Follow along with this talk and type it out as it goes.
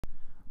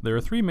There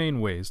are three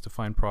main ways to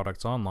find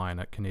products online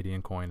at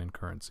Canadian Coin and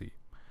Currency.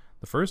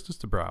 The first is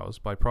to browse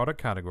by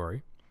product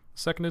category, the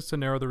second is to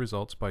narrow the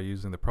results by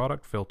using the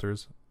product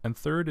filters, and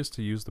third is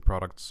to use the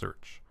product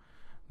search.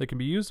 They can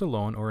be used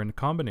alone or in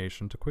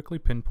combination to quickly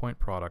pinpoint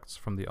products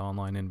from the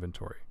online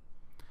inventory.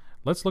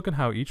 Let's look at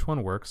how each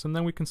one works and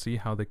then we can see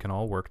how they can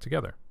all work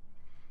together.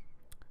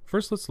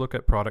 First, let's look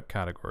at product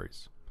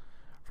categories.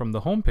 From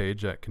the home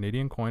page at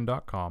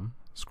canadiancoin.com,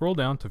 scroll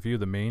down to view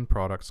the main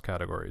products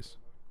categories.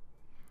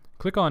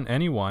 Click on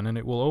any one and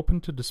it will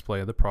open to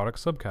display the product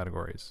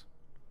subcategories.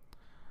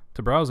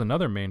 To browse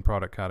another main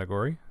product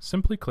category,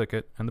 simply click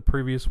it and the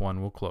previous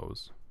one will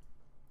close.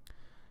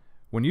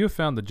 When you have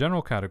found the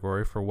general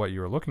category for what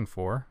you are looking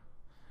for,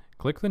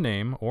 click the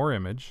name or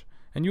image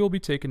and you will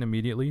be taken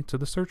immediately to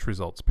the search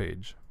results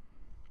page.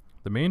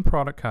 The main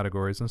product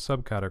categories and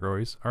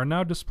subcategories are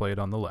now displayed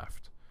on the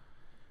left.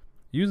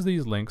 Use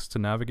these links to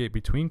navigate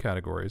between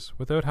categories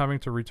without having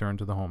to return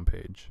to the home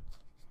page.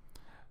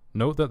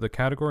 Note that the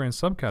category and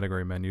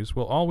subcategory menus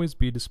will always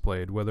be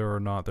displayed whether or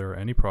not there are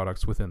any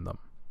products within them.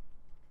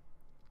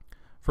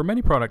 For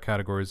many product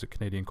categories at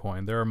Canadian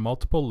Coin, there are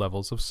multiple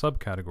levels of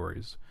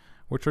subcategories,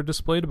 which are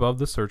displayed above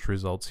the search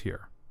results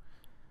here.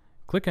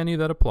 Click any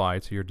that apply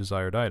to your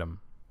desired item.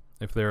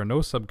 If there are no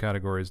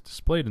subcategories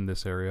displayed in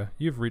this area,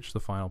 you've reached the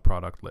final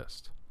product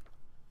list.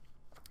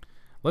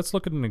 Let's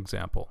look at an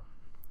example.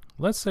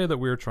 Let's say that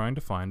we are trying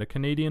to find a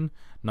Canadian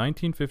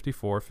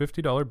 1954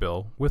 $50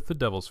 bill with the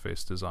devil's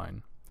face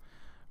design.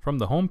 From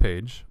the home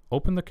page,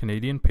 open the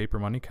Canadian paper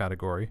money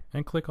category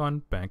and click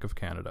on Bank of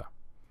Canada.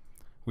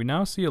 We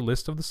now see a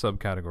list of the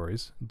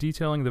subcategories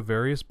detailing the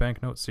various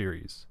banknote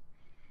series.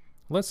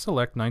 Let's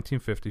select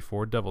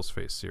 1954 Devil's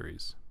Face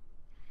series.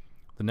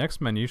 The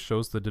next menu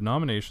shows the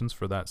denominations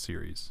for that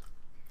series.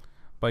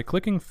 By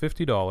clicking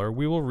 $50,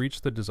 we will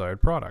reach the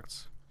desired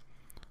products.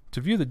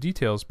 To view the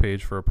details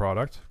page for a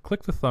product,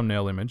 click the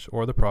thumbnail image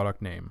or the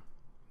product name.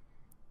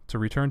 To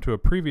return to a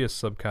previous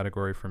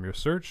subcategory from your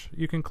search,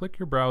 you can click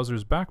your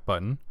browser's back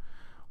button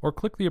or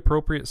click the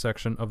appropriate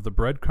section of the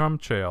breadcrumb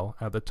trail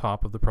at the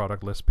top of the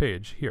product list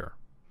page here.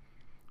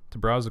 To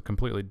browse a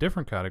completely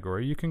different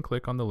category, you can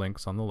click on the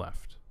links on the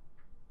left.